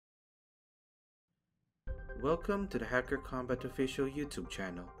Welcome to the Hacker Combat official YouTube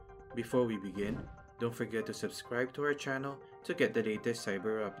channel. Before we begin, don't forget to subscribe to our channel to get the latest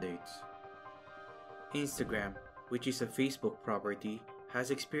cyber updates. Instagram, which is a Facebook property, has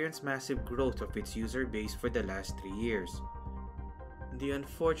experienced massive growth of its user base for the last 3 years. The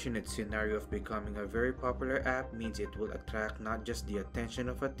unfortunate scenario of becoming a very popular app means it will attract not just the attention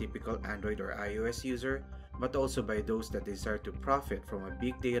of a typical Android or iOS user, but also by those that desire to profit from a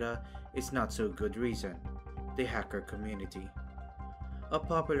big data is not so good reason, the hacker community. A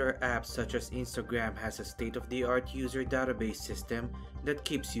popular app such as Instagram has a state-of-the-art user database system that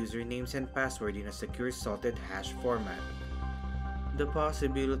keeps usernames and passwords in a secure salted hash format. The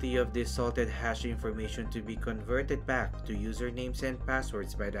possibility of this salted hash information to be converted back to usernames and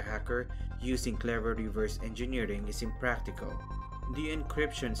passwords by the hacker using clever reverse engineering is impractical. The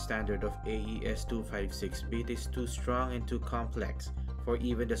encryption standard of AES-256-bit is too strong and too complex for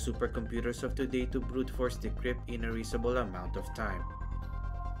even the supercomputers of today to brute force decrypt in a reasonable amount of time.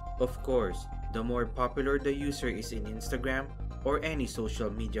 Of course, the more popular the user is in Instagram, or any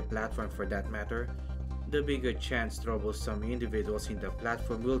social media platform for that matter, the bigger chance troublesome individuals in the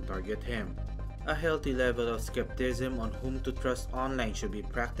platform will target him. A healthy level of skepticism on whom to trust online should be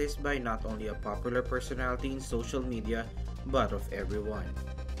practiced by not only a popular personality in social media, but of everyone.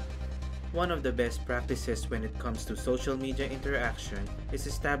 One of the best practices when it comes to social media interaction is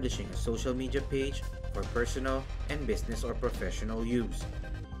establishing a social media page for personal and business or professional use.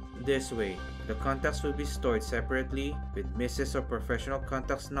 This way, the contacts will be stored separately, with misses or professional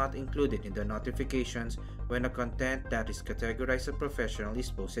contacts not included in the notifications when a content that is categorized as professional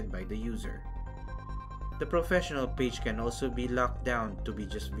is posted by the user. The professional page can also be locked down to be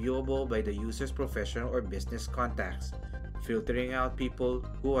just viewable by the user's professional or business contacts, filtering out people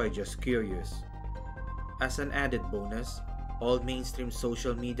who are just curious. As an added bonus, all mainstream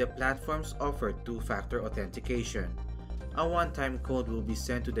social media platforms offer two-factor authentication. A one-time code will be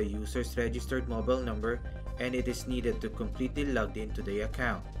sent to the user's registered mobile number and it is needed to completely log into the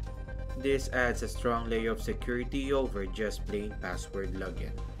account. This adds a strong layer of security over just plain password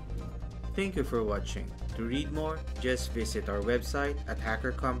login. Thank you for watching. To read more, just visit our website at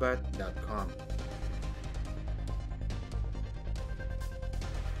hackercombat.com.